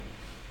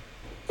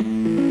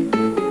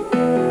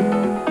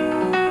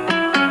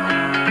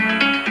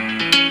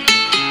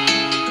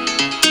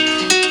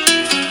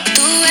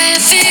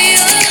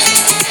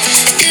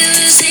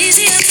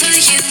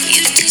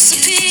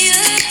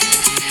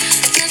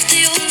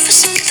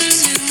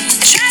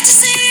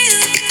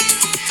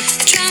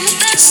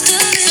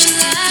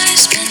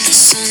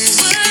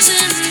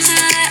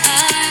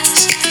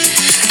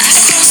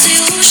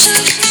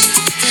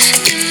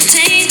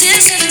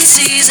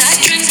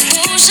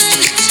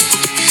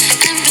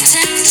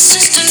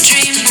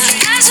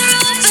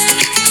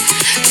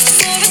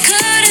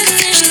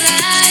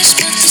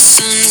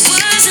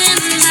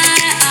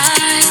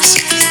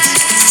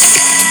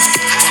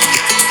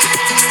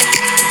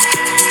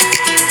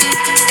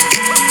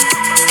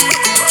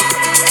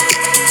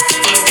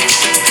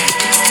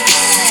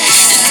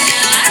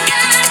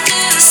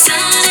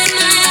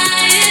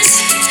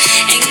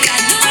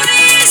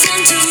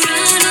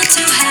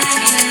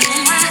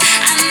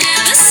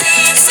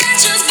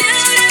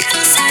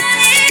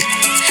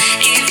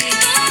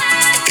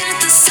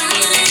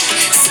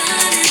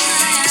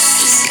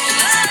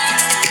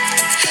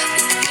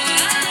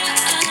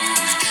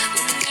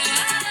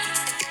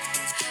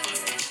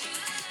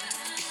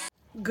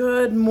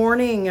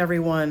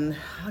one.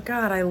 Oh,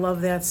 God, I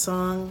love that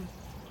song.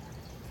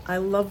 I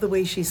love the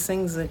way she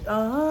sings it.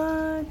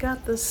 Oh, I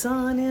got the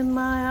sun in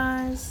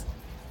my eyes.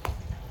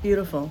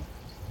 Beautiful.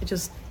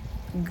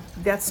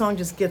 That song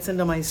just gets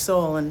into my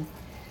soul. And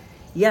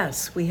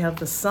yes, we have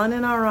the sun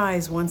in our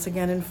eyes once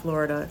again in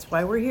Florida. It's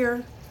why we're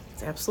here.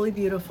 It's absolutely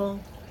beautiful.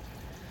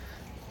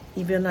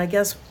 Even, I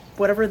guess,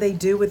 whatever they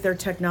do with their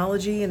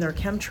technology and their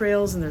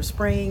chemtrails and their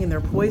spraying and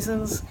their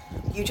poisons,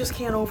 you just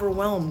can't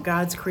overwhelm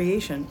God's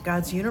creation,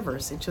 God's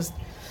universe. It just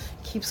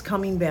keeps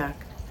coming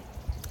back.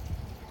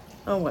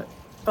 Oh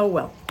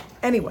well.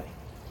 Anyway,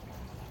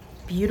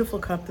 beautiful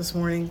cup this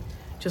morning.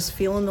 Just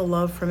feeling the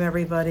love from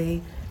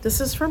everybody.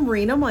 This is from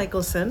Rena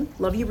Michelson.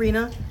 Love you,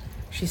 Rena.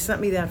 She sent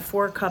me that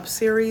 4-cup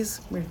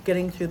series. We're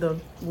getting through the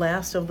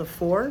last of the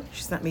 4.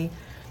 She sent me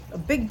a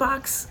big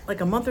box like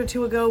a month or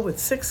 2 ago with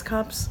 6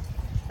 cups.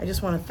 I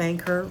just want to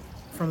thank her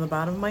from the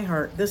bottom of my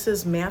heart. This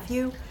is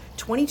Matthew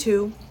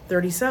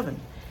 22:37.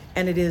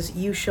 And it is,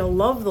 you shall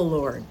love the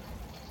Lord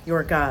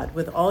your God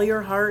with all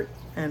your heart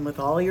and with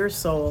all your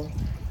soul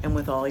and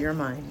with all your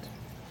mind.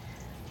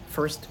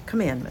 First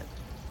commandment.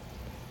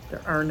 There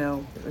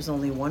is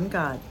only one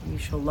God. You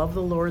shall love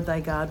the Lord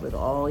thy God with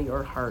all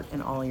your heart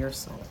and all your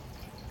soul.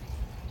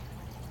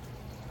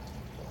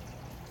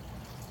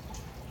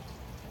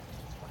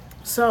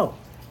 So,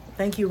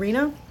 thank you,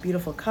 Rena.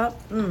 Beautiful cup.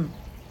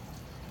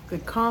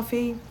 Good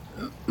coffee.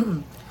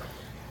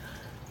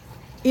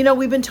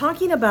 We've been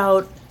talking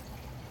about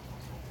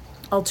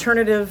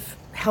alternative,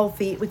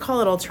 healthy, we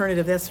call it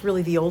alternative. That's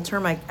really the old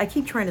term. I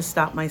keep trying to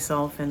stop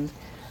myself and,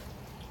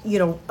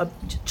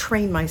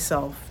 train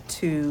myself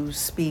to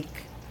speak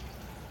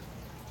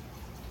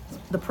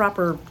the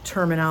proper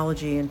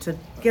terminology and to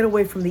get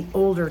away from the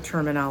older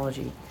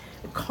terminology.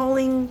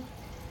 Calling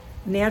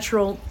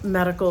natural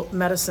medical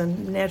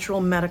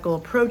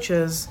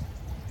approaches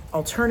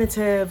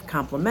alternative,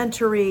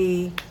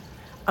 complementary,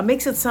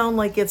 makes it sound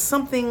like it's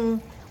something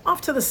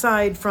off to the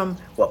side from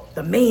what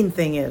the main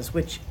thing is,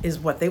 which is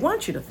what they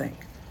want you to think.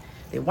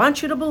 They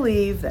want you to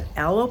believe that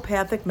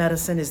allopathic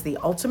medicine is the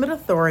ultimate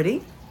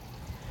authority,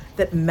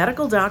 that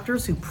medical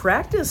doctors who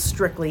practice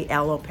strictly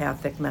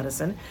allopathic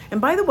medicine, and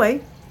by the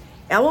way,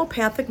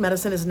 allopathic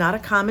medicine is not a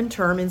common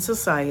term in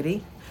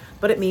society,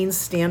 but it means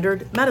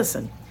standard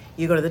medicine.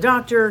 You go to the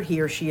doctor,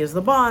 he or she is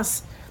the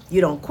boss,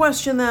 you don't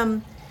question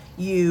them,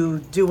 you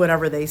do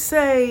whatever they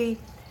say,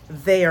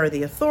 they are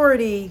the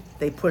authority,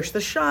 they push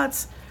the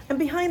shots, and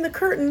behind the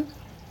curtain,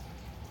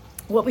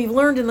 what we've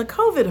learned in the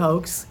COVID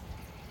hoax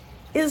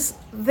is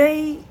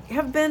they're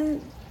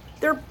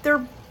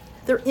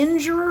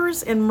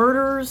injurers and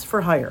murderers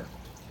for hire,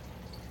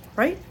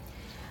 right?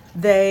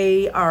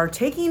 They are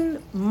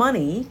taking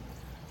money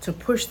to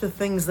push the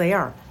things they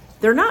are.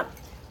 They're not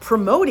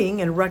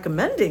promoting and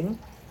recommending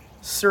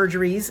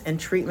surgeries and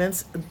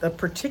treatments, the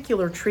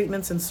particular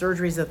treatments and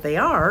surgeries that they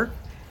are,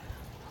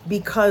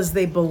 because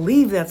they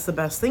believe that's the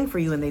best thing for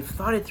you and they've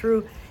thought it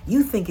through.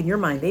 You think in your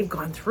mind, they've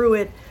gone through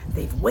it,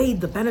 they've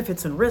weighed the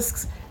benefits and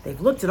risks, they've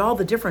looked at all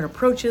the different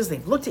approaches,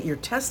 they've looked at your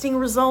testing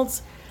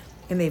results,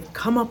 and they've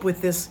come up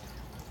with this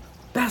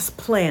best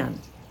plan,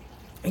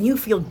 and you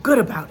feel good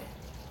about it.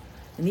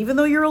 And even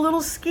though you're a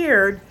little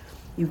scared,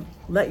 you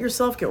let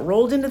yourself get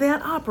rolled into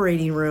that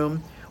operating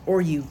room,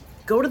 or you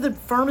go to the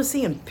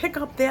pharmacy and pick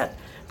up that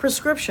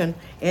prescription,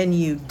 and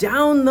you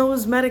down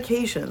those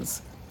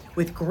medications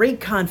with great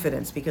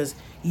confidence because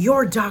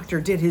your doctor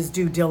did his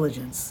due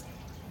diligence.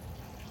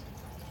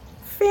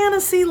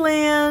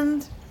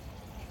 Fantasyland.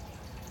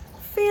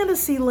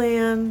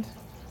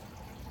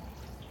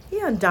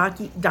 Yeah, and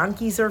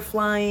donkeys are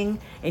flying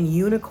and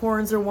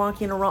unicorns are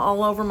walking around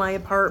all over my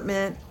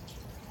apartment.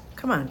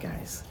 Come on,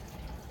 guys.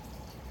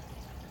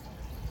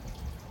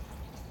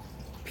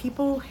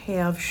 People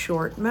have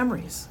short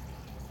memories.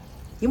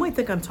 You might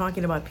think I'm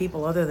talking about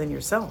people other than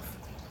yourself,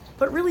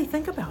 but really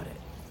think about it.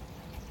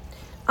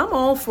 I'm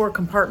all for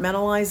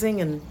compartmentalizing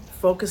and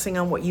focusing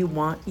on what you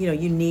want,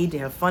 you need to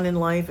have fun in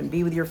life and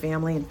be with your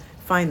family and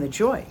find the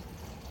joy.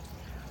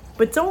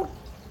 But don't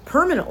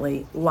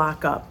permanently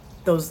lock up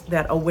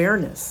that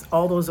awareness,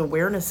 all those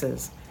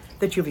awarenesses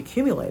that you've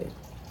accumulated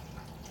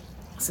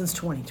since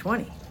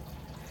 2020.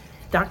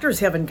 Doctors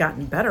haven't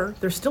gotten better.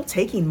 They're still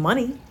taking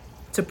money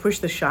to push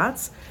the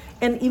shots.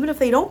 And even if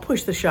they don't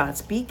push the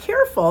shots, be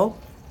careful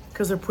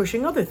because they're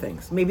pushing other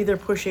things. Maybe they're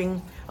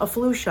pushing a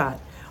flu shot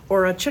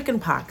or a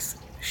chickenpox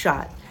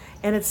shot.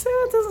 And it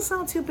doesn't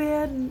sound too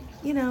bad. And,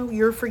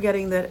 you're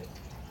forgetting that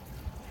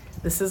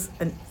it's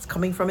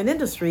coming from an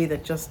industry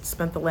that just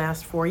spent the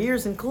last 4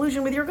 years in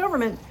collusion with your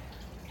government,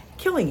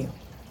 killing you.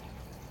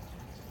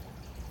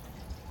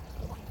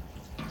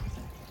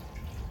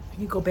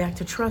 You go back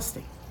to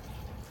trusting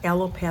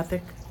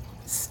allopathic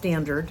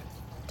standard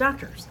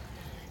doctors.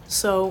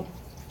 So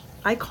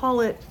I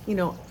call it,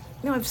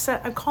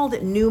 I've called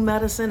it new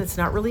medicine. It's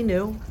not really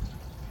new.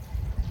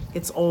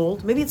 It's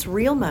old. Maybe it's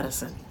real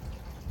medicine.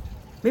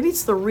 Maybe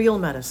it's the real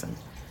medicine.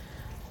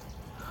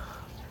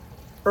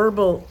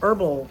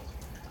 Herbal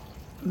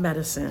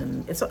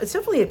medicine. It's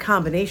definitely a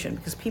combination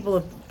because people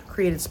have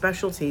created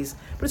specialties,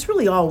 but it's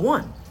really all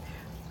one.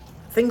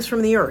 things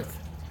from the earth,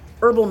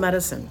 herbal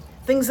medicine,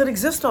 things that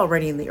exist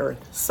already in the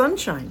earth.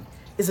 Sunshine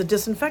is a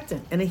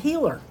disinfectant and a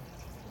healer.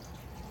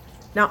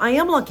 Now, I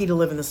am lucky to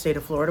live in the state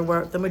of Florida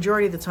where the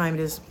majority of the time it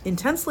is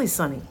intensely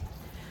sunny.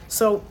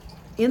 So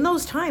in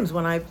those times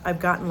when I've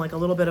gotten like a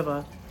little bit of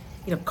a,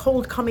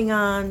 cold coming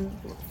on,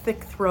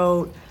 thick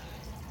throat,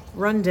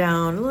 run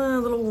down, a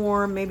little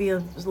warm, maybe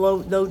a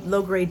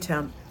low grade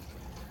temp,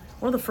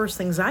 one of the first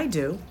things I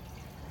do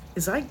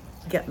is I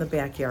get in the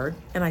backyard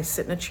and I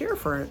sit in a chair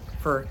for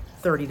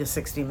 30 to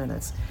 60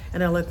 minutes.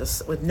 And I let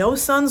this, with no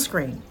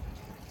sunscreen.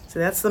 So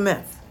that's the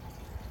myth.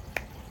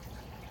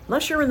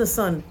 Unless you're in the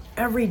sun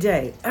every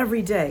day,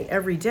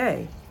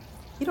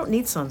 you don't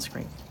need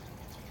sunscreen.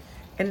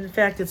 And in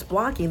fact, it's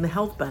blocking the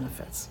health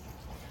benefits.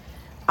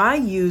 I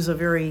use a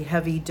very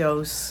heavy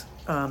dose,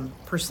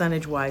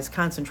 percentage-wise,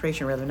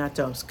 concentration rather, not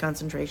dose,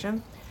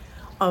 concentration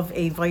of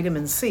a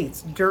vitamin C.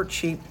 It's dirt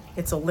cheap.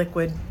 It's a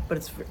liquid, but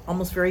it's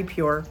almost very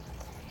pure.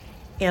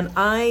 And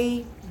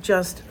I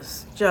just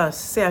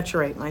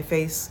saturate my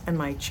face and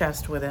my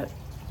chest with it.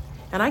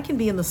 And I can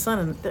be in the sun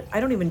and I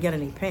don't even get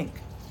any pink.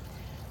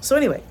 So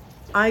anyway,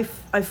 I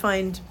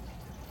find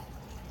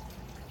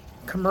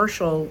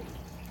commercial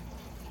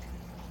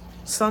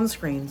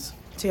sunscreens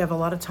to have a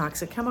lot of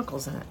toxic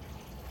chemicals in it.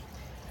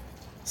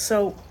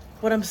 So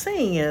what I'm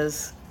saying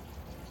is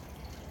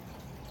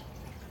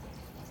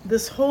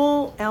this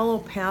whole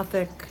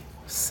allopathic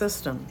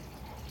system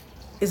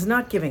is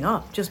not giving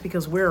up just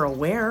because we're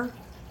aware,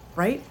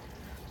 right?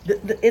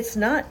 It's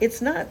not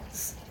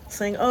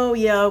saying, oh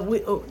yeah,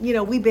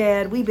 we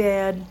bad,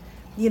 we're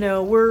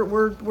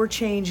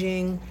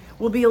changing,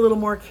 we'll be a little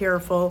more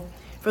careful.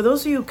 For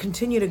those of you who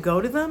continue to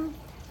go to them,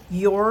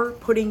 you're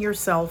putting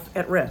yourself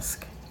at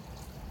risk.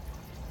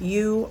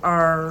 You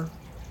are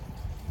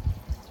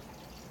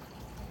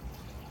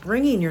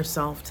bringing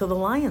yourself to the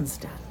lion's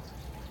den.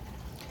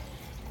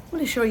 I'm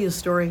going to show you a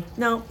story.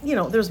 Now,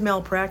 there's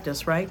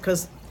malpractice, right?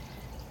 Because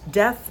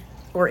death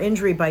or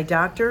injury by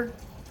doctor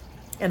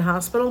and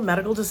hospital,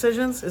 medical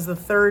decisions, is the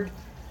third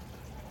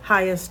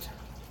highest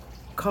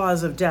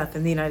cause of death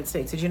in the United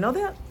States. Did you know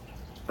that?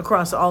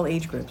 Across all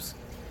age groups.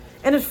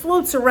 And it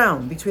floats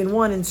around between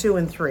 1 and 2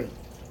 and 3.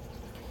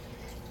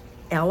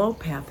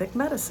 Allopathic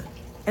medicine.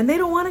 And they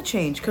don't want to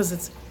change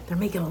because they're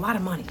making a lot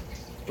of money.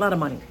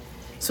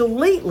 So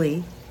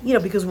lately,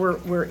 because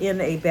we're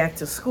in a back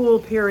to school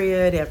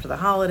period after the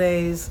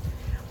holidays,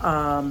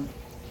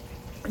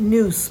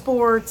 new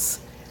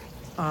sports,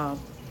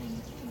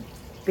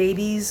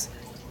 babies,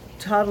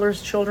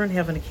 toddlers, children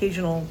have an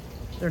occasional,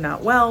 they're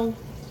not well.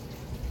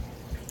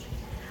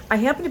 I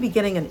happen to be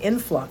getting an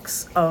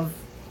influx of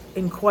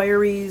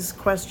inquiries,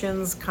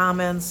 questions,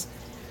 comments,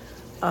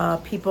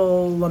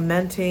 people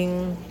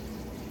lamenting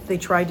they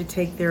tried to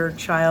take their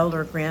child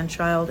or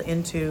grandchild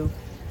into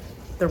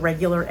the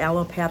regular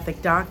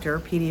allopathic doctor,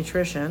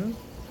 pediatrician,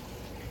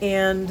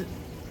 and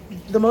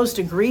the most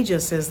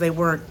egregious is they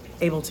weren't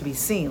able to be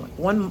seen.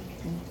 One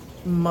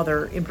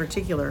mother in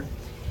particular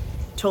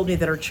told me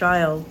that her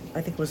child,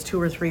 I think was 2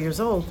 or 3 years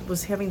old,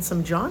 was having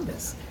some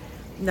jaundice.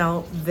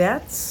 Now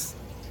that's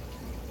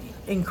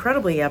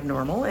incredibly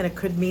abnormal, and it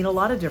could mean a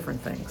lot of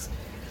different things.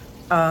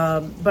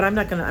 But I'm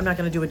not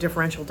gonna do a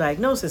differential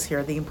diagnosis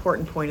here. The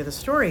important point of the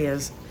story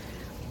is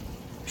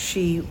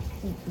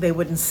they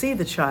wouldn't see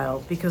the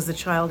child because the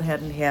child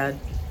hadn't had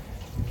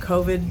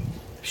COVID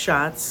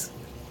shots,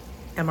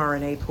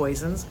 mRNA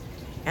poisons,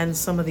 and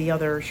some of the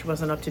other, she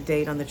wasn't up to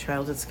date on the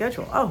childhood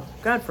schedule. Oh,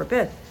 God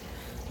forbid.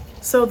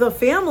 So the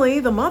family,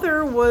 the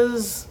mother,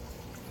 was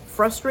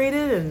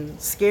frustrated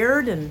and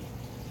scared, and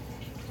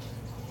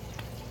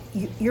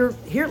you're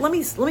here. Let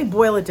me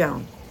boil it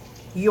down.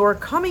 You're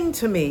coming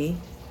to me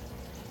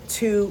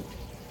to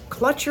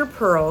clutch your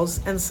pearls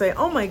and say,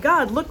 oh my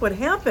God, look what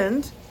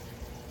happened,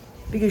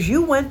 because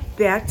you went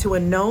back to a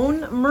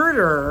known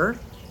murderer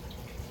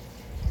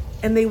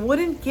and they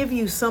wouldn't give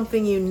you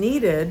something you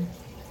needed,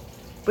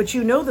 but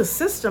you know the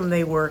system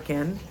they work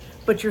in,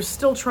 but you're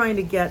still trying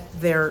to get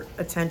their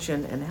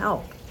attention and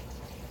help.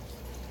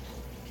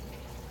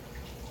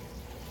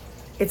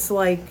 It's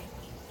like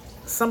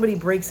somebody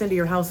breaks into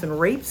your house and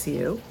rapes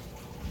you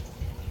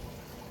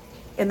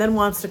and then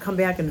wants to come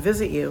back and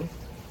visit you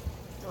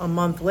a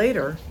month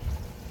later.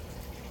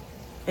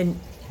 And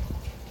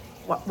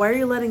why are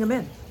you letting them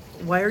in?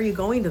 Why are you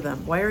going to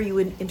them? Why are you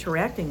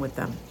interacting with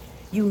them?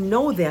 You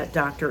know that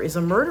doctor is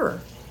a murderer.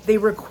 They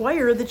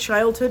require the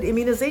childhood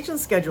immunization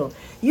schedule.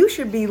 You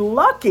should be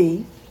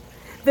lucky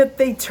that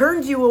they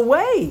turned you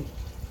away.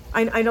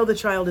 I know the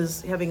child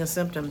is having a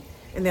symptom,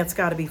 and that's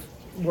got to be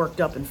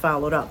worked up and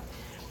followed up.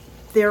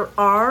 There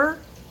are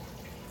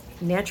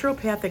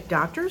naturopathic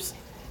doctors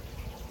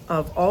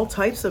of all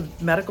types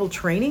of medical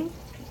training,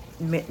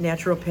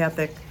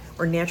 naturopathic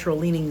or natural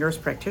leaning nurse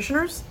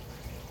practitioners.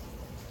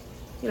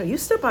 You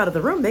step out of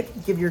the room, they can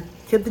give your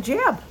kid the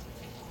jab.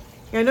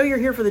 I know you're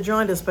here for the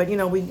jaundice, but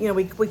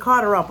we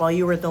caught her up while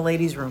you were at the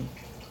ladies' room.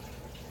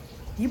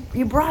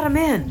 You brought him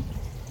in.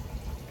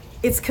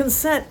 It's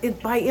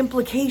consent by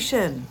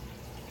implication,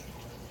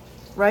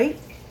 right?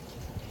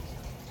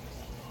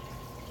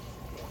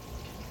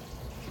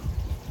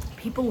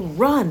 People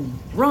run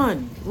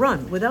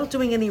without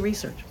doing any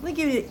research. Let me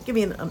give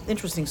you an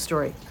interesting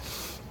story.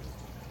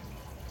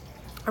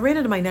 I ran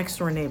into my next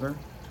door neighbor,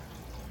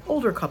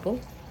 older couple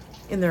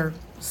in their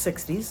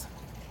 60s.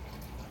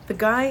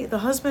 The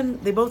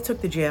husband, they both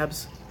took the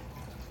jabs.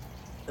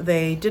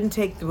 They didn't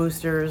take the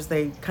boosters.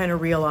 They kind of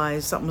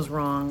realized something was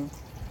wrong.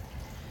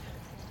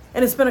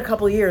 And it's been a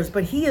couple years,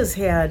 but he has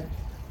had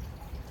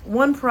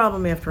one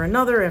problem after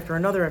another, after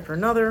another, after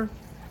another.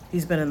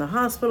 He's been in the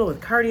hospital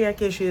with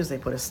cardiac issues. They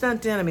put a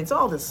stent in. I mean, it's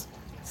all this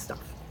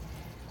stuff.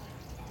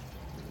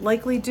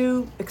 Likely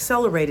due,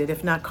 accelerated,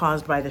 if not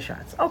caused by the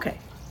shots. Okay.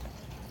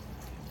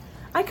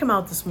 I come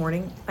out this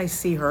morning. I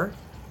see her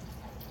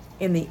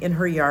in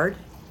her yard,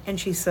 and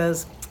she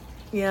says,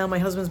 "Yeah, my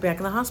husband's back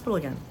in the hospital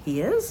again." He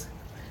is?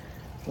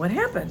 What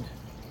happened?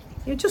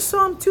 You just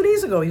saw him 2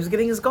 days ago. He was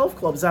getting his golf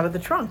clubs out of the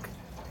trunk.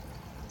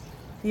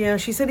 Yeah,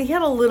 she said he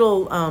had a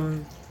little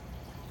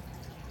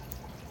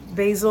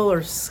basal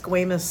or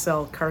squamous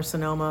cell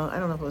carcinoma. I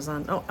don't know if it was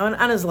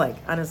on his leg,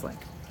 I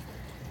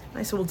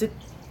said, well,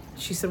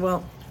 she said,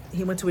 well,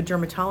 he went to a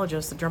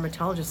dermatologist. The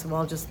dermatologist said,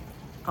 well,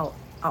 I'll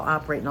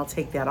operate and I'll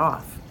take that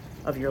off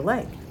of your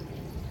leg.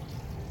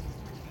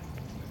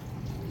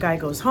 Guy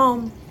goes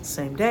home,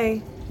 same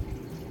day.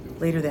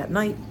 Later that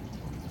night,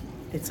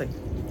 it's like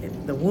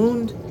a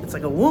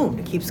wound.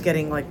 It keeps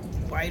getting like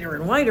wider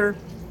and wider.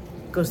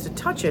 Goes to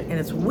touch it and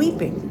it's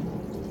weeping.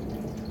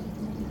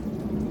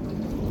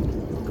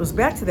 Goes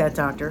back to that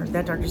doctor.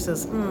 That doctor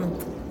says,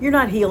 "You're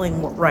not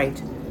healing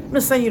right. I'm gonna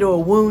send you to a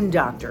wound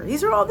doctor."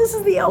 This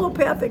is the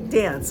allopathic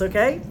dance,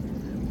 okay?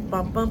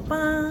 Bum, bum,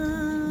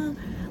 bum.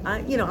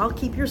 I'll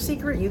keep your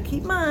secret, you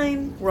keep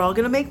mine. We're all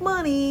gonna make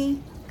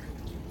money.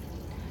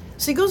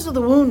 So he goes to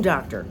the wound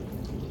doctor.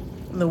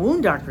 And the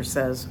wound doctor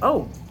says,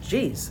 "Oh,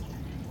 geez,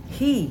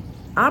 he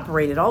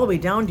operated all the way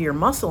down to your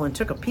muscle and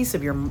took a piece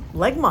of your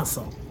leg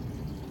muscle."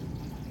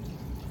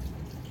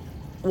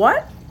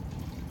 What?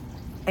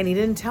 And he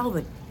didn't tell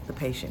the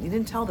patient. He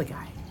didn't tell the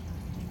guy.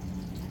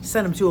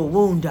 Sent him to a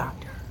wound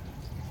doctor.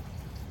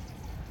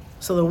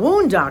 So the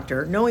wound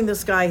doctor, knowing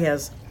this guy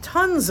has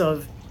tons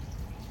of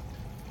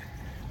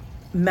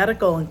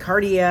medical and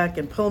cardiac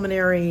and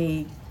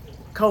pulmonary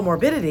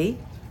comorbidity,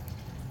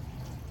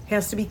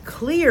 has to be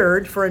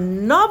cleared for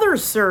another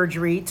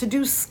surgery to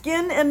do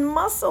skin and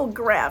muscle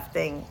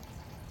grafting.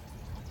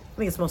 I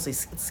think it's mostly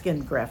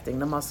skin grafting.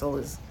 The muscle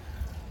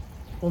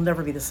will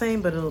never be the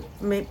same, but it'll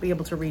may be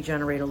able to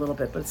regenerate a little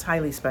bit, but it's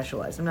highly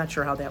specialized. I'm not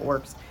sure how that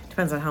works.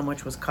 Depends on how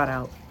much was cut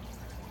out.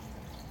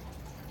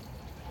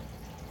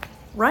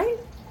 Right?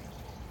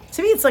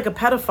 To me, it's like a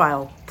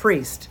pedophile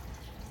priest,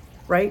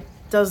 right?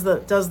 Does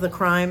the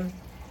crime.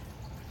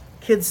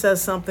 Kid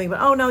says something, but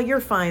oh no, you're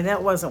fine.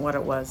 That wasn't what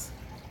it was.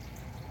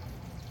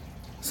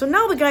 So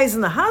now the guy's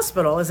in the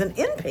hospital as an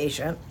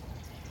inpatient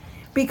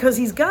because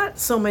he's got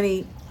so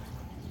many,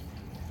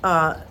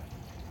 I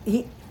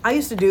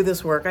used to do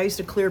this work. I used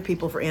to clear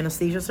people for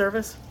anesthesia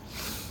service.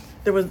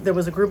 There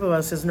was a group of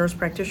us as nurse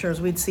practitioners.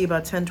 We'd see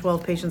about 10,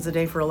 12 patients a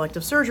day for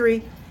elective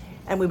surgery,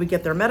 and we would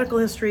get their medical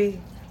history,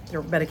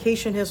 their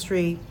medication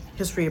history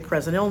of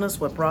present illness,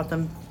 what brought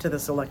them to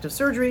this elective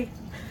surgery.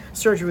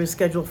 Surgery was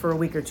scheduled for a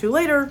week or two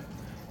later.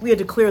 We had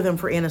to clear them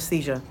for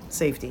anesthesia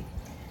safety.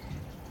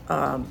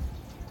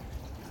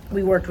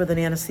 We worked with an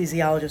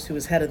anesthesiologist who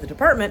was head of the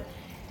department,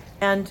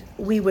 and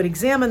we would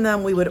examine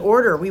them, we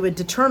would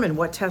determine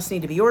what tests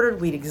need to be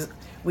ordered,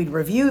 we'd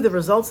review the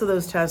results of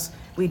those tests,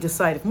 we'd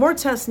decide if more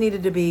tests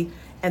needed to be,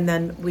 and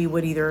then we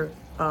would either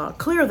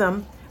clear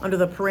them under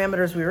the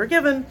parameters we were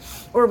given,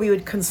 or we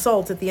would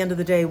consult at the end of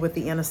the day with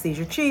the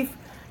anesthesia chief,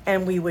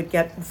 and we would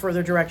get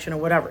further direction or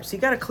whatever. So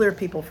you gotta clear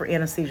people for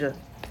anesthesia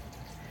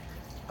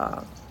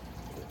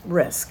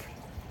risk.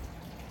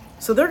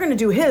 So they're gonna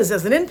do his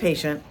as an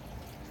inpatient,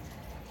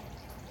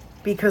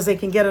 because they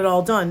can get it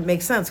all done.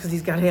 Makes sense, because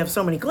he's got to have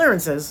so many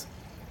clearances.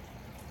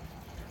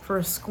 For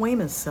a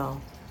squamous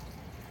cell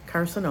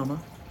carcinoma,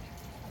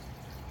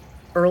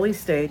 early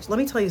stage. Let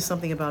me tell you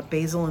something about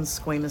basal and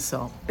squamous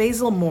cell.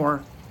 Basal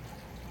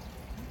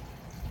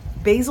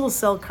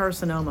cell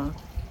carcinoma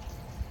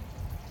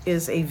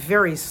is a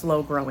very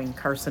slow growing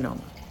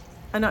carcinoma.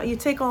 And now you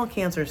take all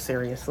cancer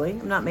seriously.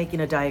 I'm not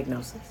making a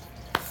diagnosis.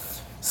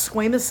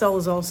 Squamous cell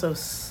is also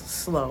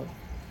slow.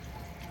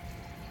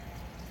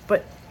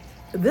 But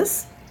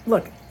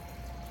look,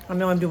 I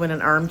know I'm doing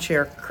an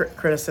armchair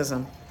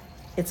criticism.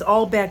 It's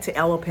all back to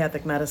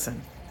allopathic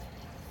medicine.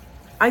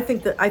 I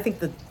think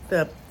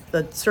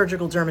the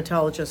surgical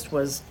dermatologist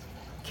was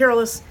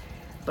careless,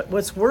 but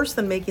what's worse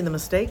than making the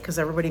mistake, because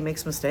everybody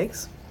makes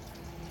mistakes,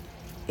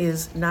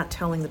 is not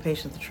telling the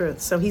patient the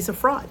truth. So he's a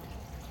fraud,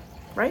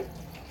 right?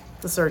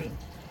 The surgeon.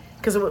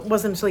 Because it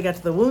wasn't until he got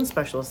to the wound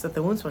specialist that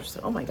the wound specialist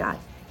said, "Oh my God,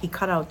 he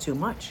cut out too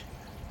much."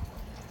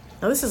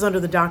 Now, this is under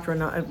the doctrine,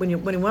 when you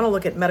want to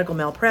look at medical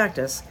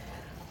malpractice.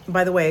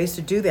 By the way, I used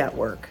to do that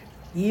work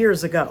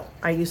years ago.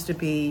 I used to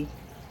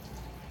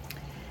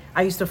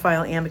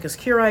file amicus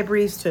curiae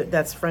briefs,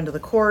 that's friend of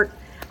the court.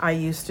 I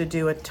used to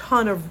do a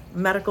ton of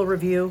medical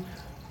review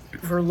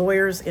for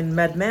lawyers in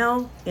med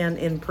mal and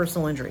in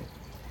personal injury.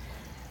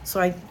 So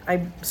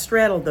I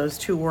straddled those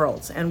two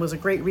worlds and was a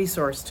great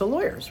resource to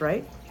lawyers,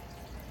 right?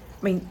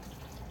 I mean,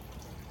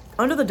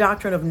 under the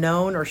doctrine of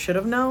known or should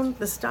have known,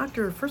 this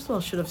doctor, first of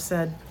all, should have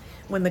said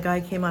when the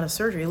guy came out of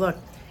surgery, look,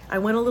 I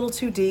went a little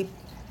too deep.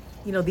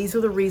 These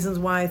are the reasons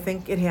why I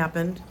think it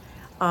happened.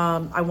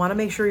 I want to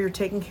make sure you're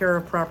taken care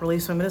of properly,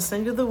 so I'm going to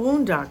send you to the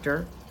wound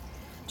doctor,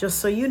 just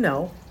so you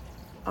know,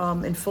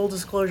 in full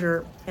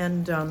disclosure,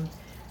 and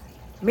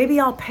maybe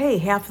I'll pay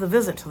half the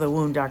visit to the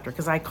wound doctor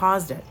because I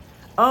caused it.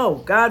 Oh,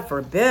 God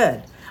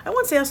forbid. I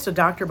once asked a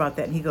doctor about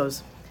that, and he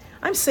goes,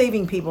 I'm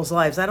saving people's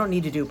lives. I don't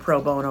need to do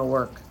pro bono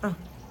work. Oh.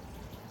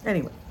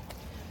 Anyway,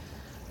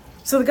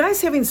 so the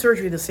guy's having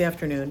surgery this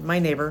afternoon, my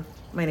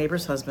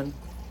neighbor's husband,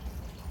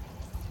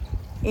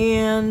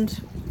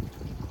 and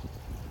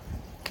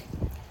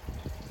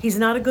he's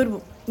not a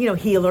good,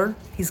 healer.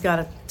 He's got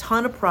a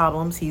ton of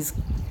problems. He's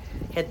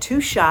had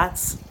 2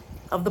 shots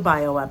of the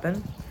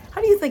bioweapon.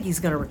 How do you think he's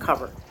going to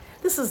recover?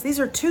 These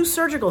are 2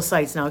 surgical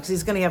sites now because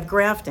he's going to have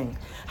grafting.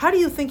 How do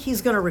you think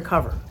he's going to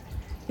recover?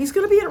 He's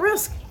going to be at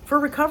risk for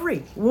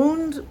recovery,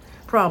 wound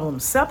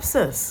problems,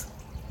 sepsis.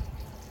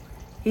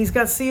 He's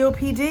got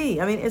COPD.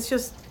 I mean, it's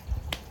just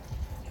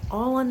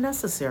all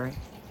unnecessary.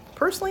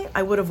 Personally,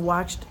 I would have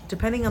watched,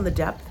 depending on the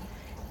depth,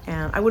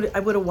 and I would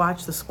have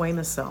watched the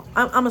squamous cell.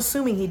 I'm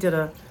assuming he did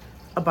a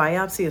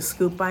biopsy, a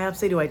scoop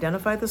biopsy to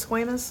identify the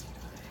squamous,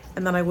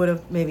 and then I would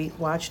have maybe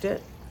watched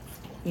it,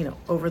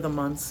 over the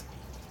months.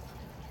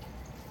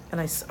 And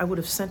I would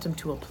have sent him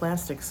to a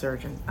plastic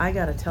surgeon. I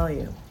got to tell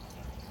you,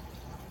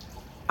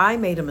 I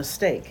made a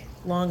mistake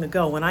long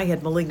ago when I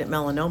had malignant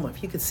melanoma.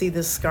 If you could see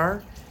this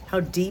scar, how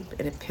deep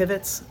and it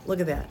pivots. Look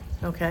at that,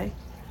 okay?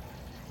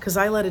 Because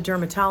I let a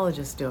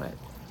dermatologist do it.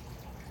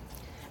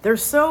 They're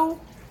so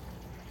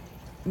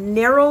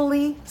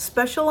narrowly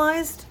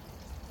specialized,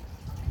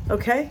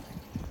 okay,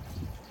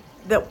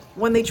 that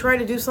when they try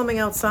to do something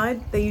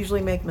outside, they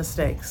usually make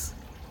mistakes.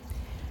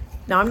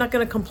 Now, I'm not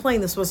going to complain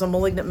this was a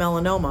malignant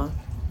melanoma,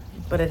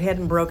 but it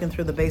hadn't broken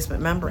through the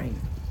basement membrane.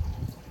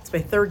 It's my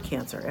 3rd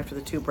cancer after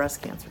the 2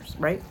 breast cancers,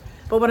 right?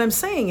 But what I'm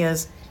saying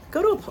is,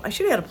 I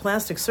should have had a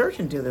plastic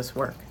surgeon do this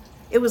work.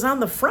 It was on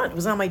the front, it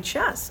was on my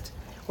chest,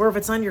 or if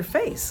it's on your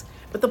face.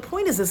 But the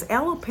point is, this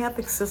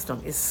allopathic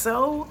system is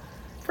so,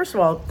 first of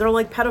all, they're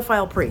like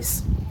pedophile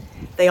priests.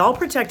 They all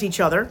protect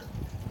each other.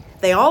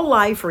 They all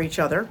lie for each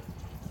other.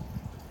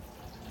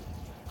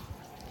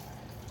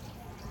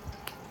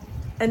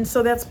 And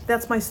so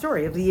that's my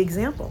story of the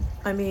example.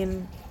 I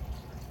mean,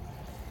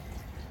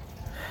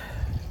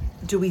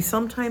 do we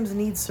sometimes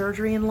need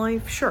surgery in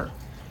life? Sure.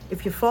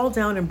 If you fall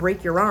down and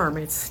break your arm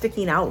and it's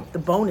sticking out, the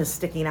bone is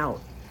sticking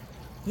out,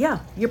 yeah,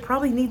 you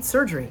probably need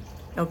surgery,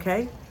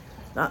 okay?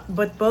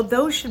 But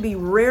those should be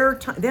rare.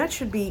 That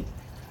should be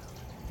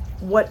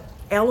what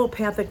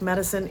allopathic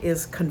medicine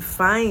is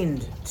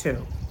confined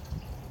to.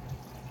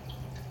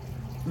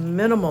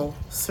 Minimal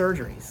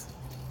surgeries.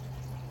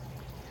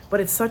 But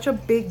it's such a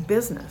big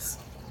business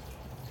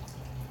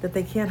that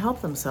they can't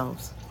help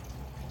themselves.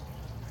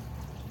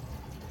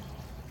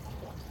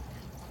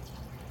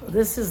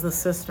 This is the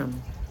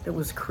system that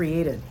was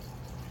created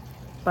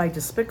by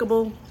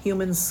despicable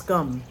human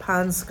scum,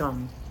 pond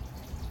scum,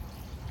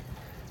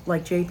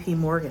 like J.P.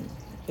 Morgan,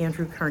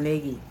 Andrew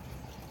Carnegie,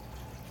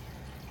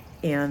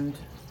 and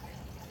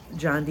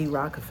John D.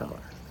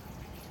 Rockefeller.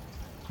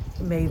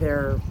 May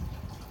their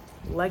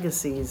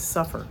legacies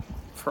suffer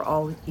for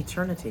all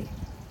eternity.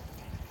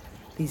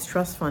 These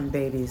trust fund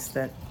babies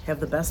that have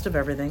the best of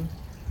everything,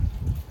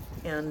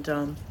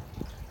 and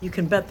you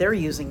can bet they're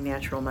using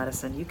natural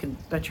medicine. You can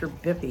bet your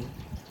bippy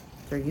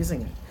they're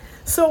using it.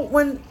 So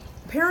when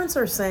parents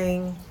are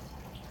saying,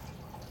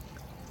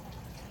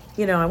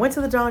 I went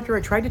to the doctor,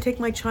 I tried to take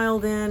my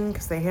child in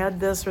because they had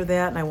this or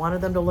that, and I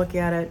wanted them to look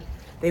at it.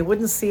 They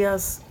wouldn't see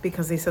us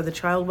because they said the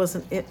child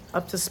wasn't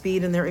up to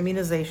speed in their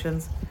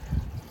immunizations.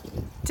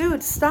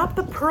 Dude, stop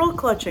the pearl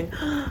clutching.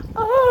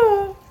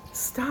 Oh,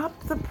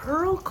 stop the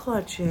pearl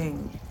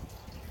clutching.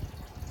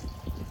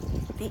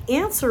 The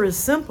answer is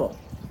simple.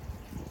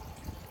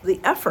 The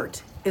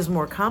effort is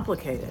more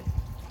complicated.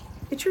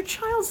 It's your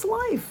child's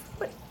life.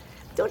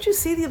 Don't you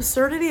see the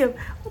absurdity of,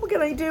 what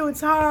can I do?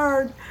 It's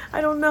hard. I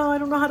don't know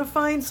how to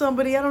find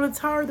somebody. It's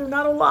hard. There are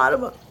not a lot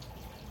of them.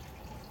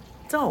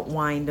 Don't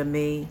whine to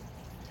me.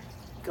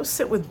 Go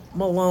sit with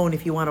Malone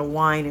if you want to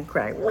whine and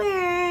cry.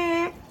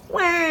 Wah,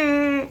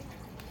 wah.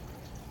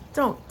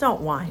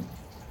 Don't whine.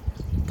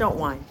 Don't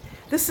whine.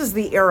 This is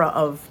the era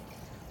of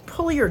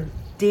pull your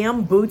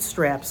damn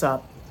bootstraps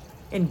up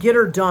and get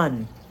her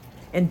done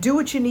and do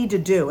what you need to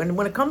do. And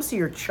when it comes to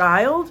your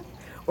child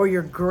or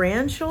your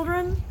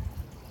grandchildren,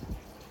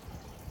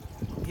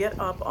 get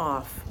up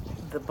off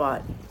the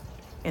butt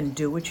and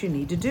do what you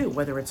need to do,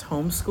 whether it's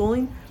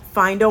homeschooling,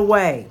 find a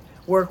way,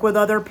 work with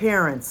other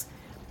parents,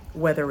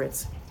 whether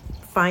it's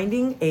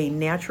finding a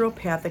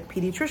naturopathic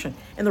pediatrician.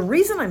 And the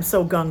reason I'm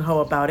so gung-ho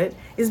about it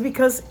is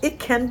because it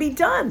can be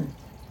done,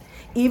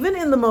 even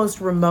in the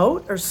most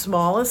remote or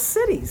smallest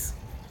cities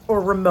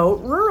or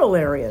remote rural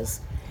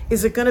areas.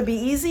 Is it going to be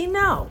easy?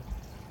 No.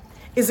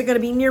 Is it going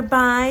to be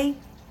nearby?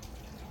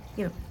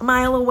 a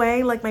mile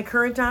away like my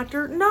current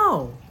doctor?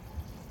 No,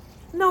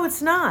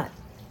 it's not.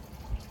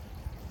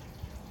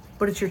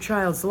 But it's your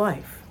child's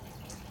life,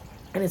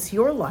 and it's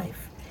your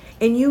life.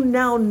 And you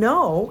now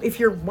know, if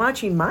you're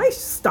watching my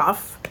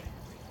stuff,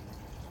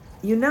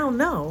 you now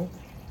know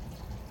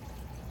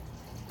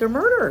they're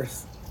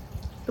murderers.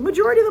 The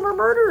majority of them are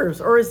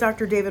murderers. Or as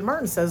Dr. David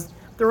Martin says,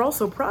 they're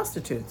also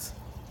prostitutes.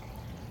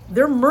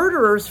 They're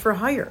murderers for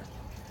hire.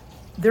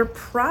 They're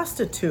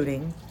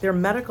prostituting their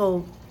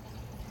medical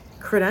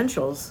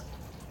credentials.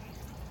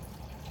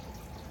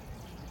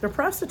 They're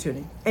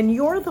prostituting. And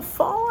you're the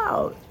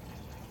fallout.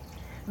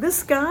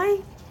 This guy,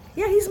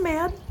 yeah, he's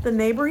mad. The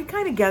neighbor, he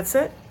kind of gets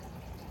it.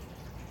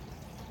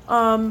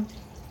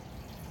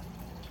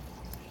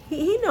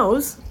 He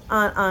knows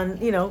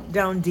on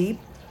down deep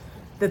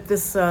that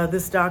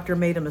this doctor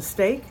made a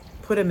mistake,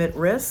 put him at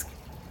risk.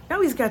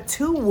 Now he's got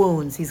 2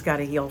 wounds he's got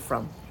to heal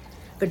from: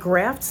 the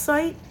graft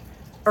site,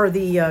 or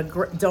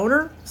the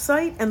donor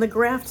site, and the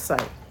graft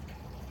site.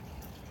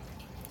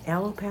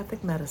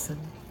 Allopathic medicine,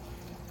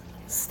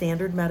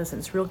 standard medicine.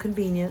 It's real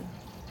convenient.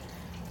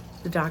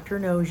 The doctor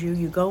knows you.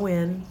 You go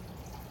in.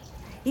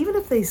 Even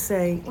if they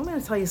say, I'm going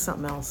to tell you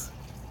something else.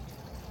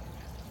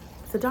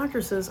 If the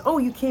doctor says, oh,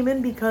 you came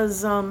in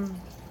because, I don't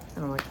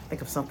know,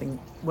 think of something,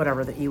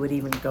 whatever, that you would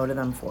even go to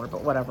them for,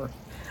 but whatever.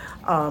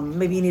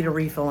 Maybe you need a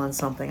refill on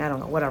something. I don't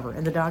know, whatever.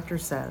 And the doctor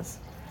says,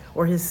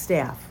 or his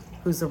staff,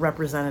 who's the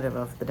representative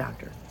of the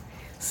doctor,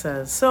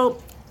 says,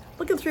 so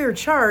looking through your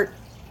chart,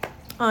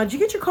 did you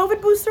get your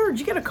COVID booster? Did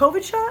you get a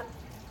COVID shot?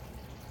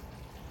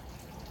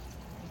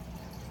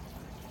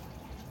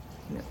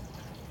 No.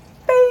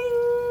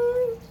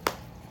 Bing!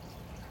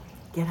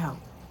 Get out.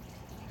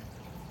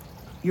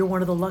 You're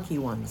one of the lucky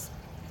ones.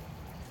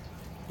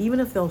 Even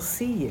if they'll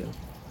see you,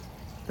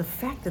 the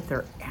fact that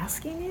they're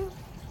asking you,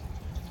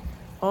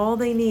 all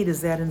they need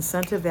is that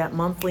incentive, that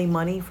monthly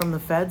money from the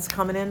feds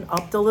coming in,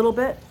 upped a little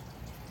bit,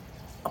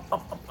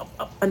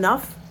 up,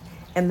 enough,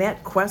 and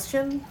that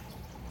question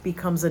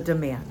becomes a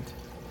demand.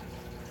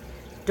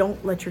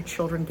 Don't let your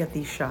children get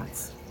these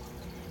shots.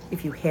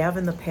 If you have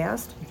in the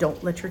past,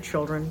 don't let your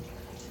children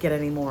get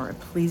any more. And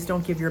please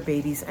don't give your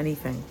babies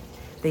anything.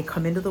 They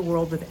come into the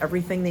world with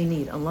everything they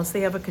need, unless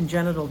they have a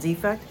congenital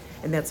defect,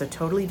 and that's a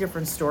totally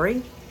different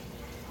story.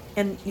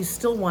 And you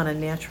still want a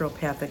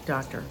naturopathic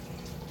doctor.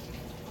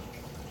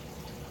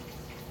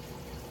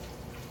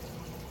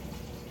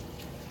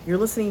 You're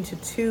listening to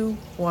 2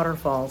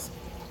 waterfalls.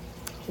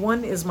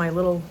 One is my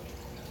little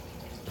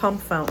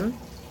pump fountain,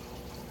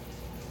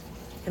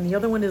 and the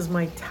other one is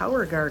my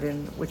tower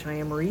garden, which I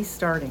am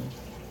restarting.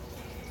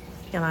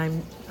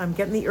 And I'm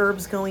getting the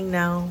herbs going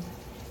now.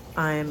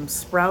 I'm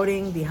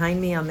sprouting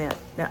behind me on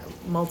that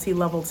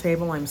multi-level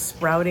table. I'm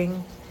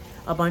sprouting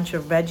a bunch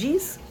of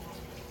veggies,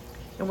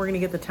 and we're going to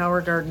get the tower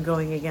garden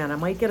going again. I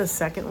might get a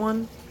second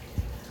one.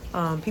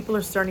 People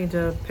are starting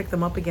to pick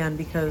them up again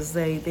because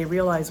they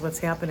realize what's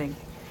happening.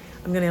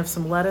 I'm going to have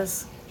some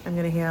lettuce. I'm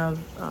going to have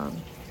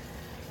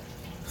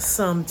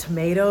some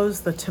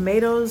tomatoes. The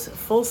tomatoes,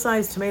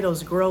 full-size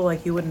tomatoes, grow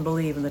like you wouldn't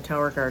believe in the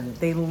tower garden.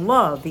 They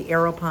love the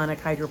aeroponic,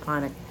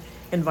 hydroponic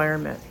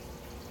environment.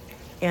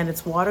 And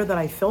it's water that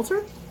I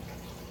filter.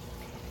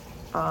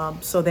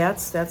 So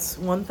that's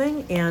one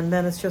thing. And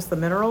then it's just the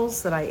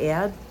minerals that I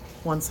add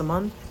once a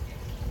month.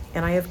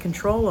 And I have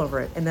control over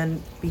it. And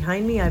then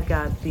behind me, I've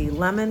got the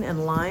lemon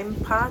and lime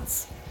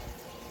pots.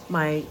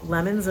 My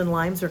lemons and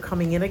limes are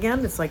coming in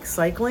again. It's like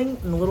cycling,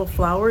 and the little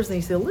flowers, and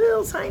you see a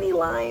little tiny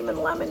lime and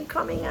lemon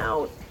coming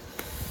out.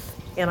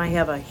 And I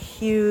have a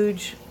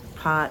huge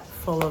pot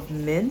full of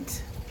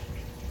mint.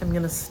 I'm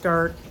gonna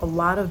start a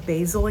lot of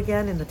basil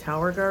again in the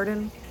tower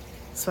garden.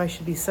 So I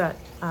should be set.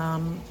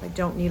 I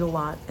don't need a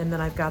lot. And then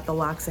I've got the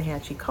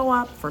Loxahatchee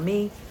Co-op for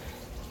me,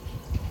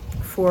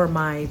 for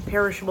my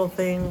perishable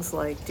things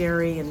like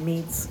dairy and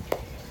meats.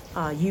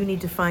 You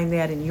need to find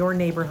that in your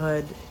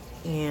neighborhood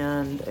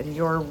and in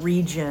your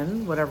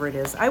region, whatever it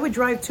is. I would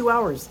drive 2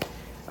 hours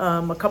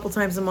a couple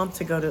times a month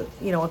to go to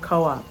a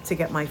co-op to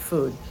get my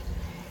food.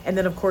 And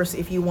then of course,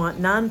 if you want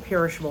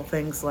non-perishable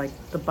things like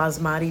the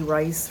basmati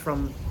rice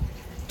from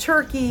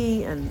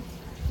Turkey and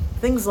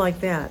things like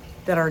that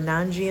are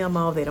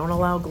non-GMO, they don't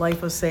allow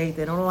glyphosate,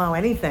 they don't allow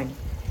anything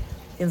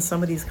in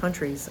some of these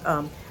countries.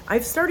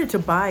 I've started to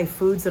buy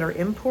foods that are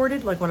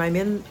imported, like when I'm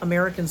in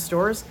American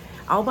stores,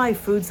 I'll buy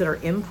foods that are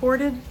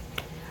imported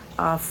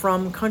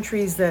from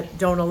countries that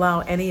don't allow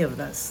any of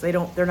this.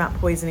 They're not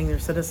poisoning their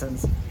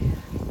citizens.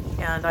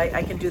 And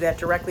I can do that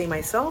directly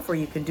myself, or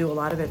you can do a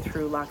lot of it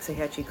through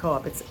Loxahatchee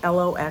Co-op. It's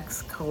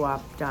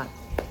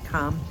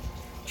loxcoop.com.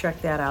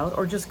 Check that out,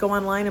 or just go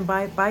online and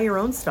buy your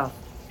own stuff.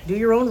 Do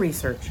your own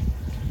research,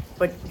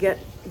 but get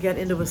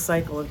into a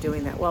cycle of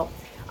doing that. Well,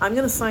 I'm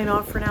going to sign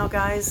off for now,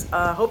 guys.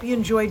 Hope you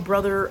enjoyed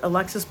Brother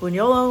Alexis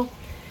Bugnolo.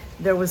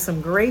 There was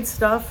some great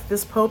stuff.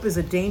 This Pope is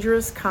a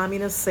dangerous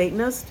communist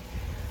Satanist.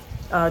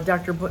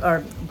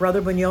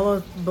 Brother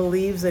Bugnolo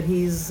believes that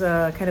he's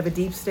kind of a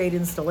deep state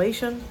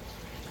installation.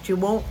 But you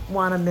won't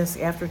want to miss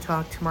After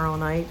Talk tomorrow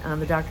night on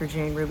the Dr.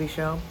 Jane Ruby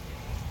Show.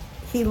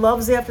 He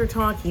loves After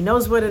Talk. He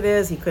knows what it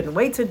is. He couldn't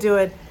wait to do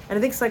it. And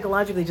I think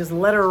psychologically, just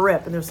let her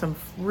rip. And there's some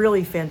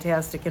really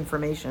fantastic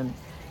information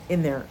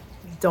in there.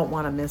 Don't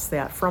want to miss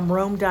that.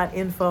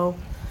 FromRome.info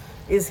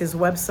is his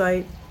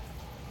website.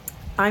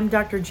 I'm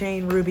Dr.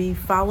 Jane Ruby.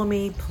 Follow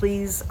me,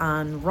 please,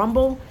 on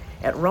Rumble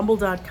at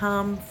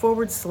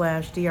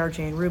rumble.com/Dr.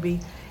 Jane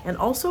Ruby. And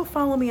also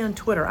follow me on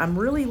Twitter. I'm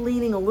really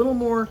leaning a little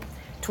more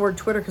toward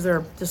Twitter because there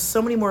are just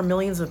so many more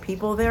millions of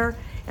people there,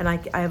 and I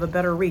have a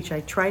better reach.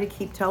 I try to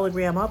keep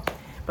Telegram up,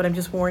 but I'm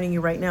just warning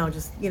you right now.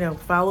 Just,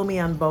 follow me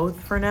on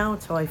both for now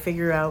until I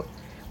figure out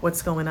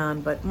what's going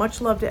on. But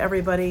much love to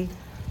everybody.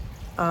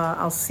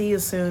 I'll see you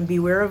soon.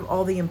 Beware of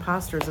all the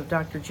imposters of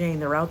Dr. Jane.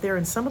 They're out there,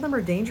 and some of them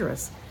are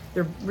dangerous.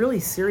 They're really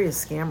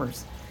serious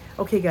scammers.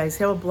 Okay, guys,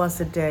 have a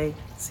blessed day.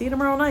 See you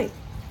tomorrow night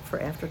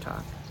for After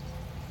Talk.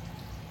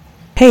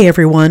 Hey,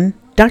 everyone.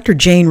 Dr.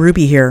 Jane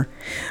Ruby here,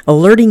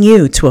 alerting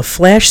you to a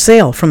flash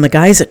sale from the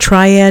guys at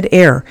Triad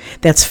Air.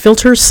 That's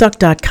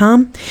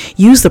filtersuck.com.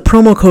 Use the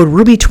promo code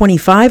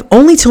RUBY25.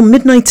 Only till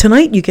midnight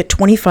tonight, you get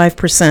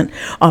 25%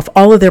 off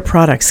all of their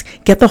products.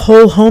 Get the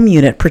whole home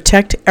unit.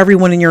 Protect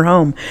everyone in your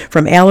home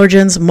from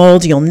allergens,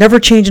 mold. You'll never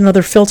change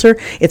another filter.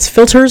 It's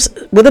filters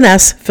with an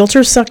S,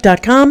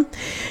 filtersuck.com,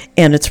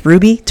 and it's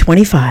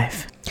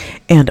RUBY25.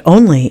 And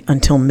only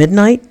until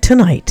midnight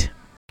tonight.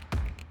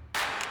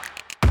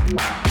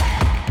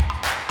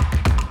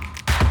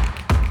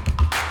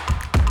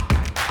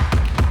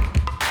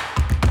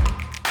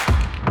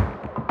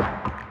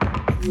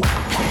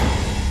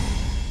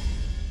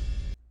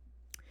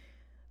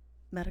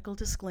 Medical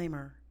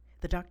disclaimer.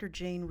 The Dr.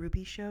 Jane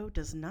Ruby Show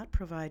does not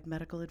provide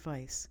medical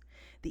advice.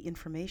 The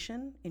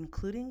information,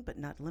 including but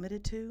not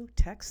limited to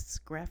texts,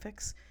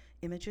 graphics,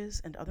 images,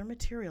 and other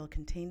material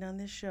contained on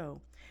this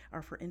show,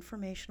 are for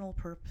informational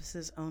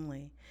purposes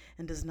only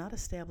and does not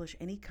establish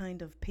any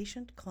kind of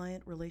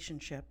patient-client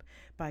relationship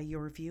by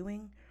your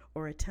viewing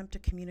or attempt to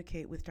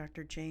communicate with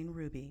Dr. Jane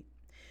Ruby.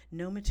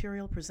 No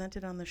material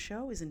presented on the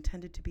show is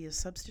intended to be a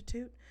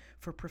substitute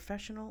for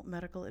professional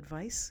medical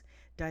advice,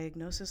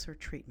 diagnosis, or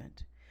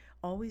treatment.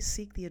 Always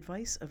seek the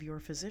advice of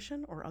your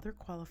physician or other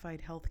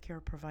qualified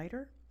healthcare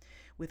provider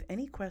with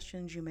any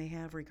questions you may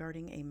have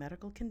regarding a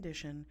medical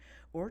condition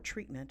or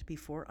treatment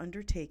before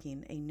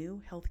undertaking a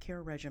new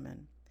healthcare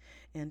regimen,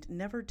 and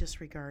never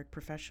disregard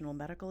professional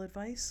medical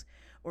advice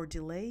or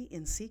delay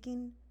in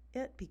seeking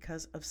it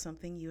because of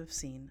something you have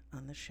seen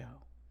on the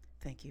show.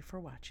 Thank you for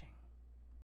watching.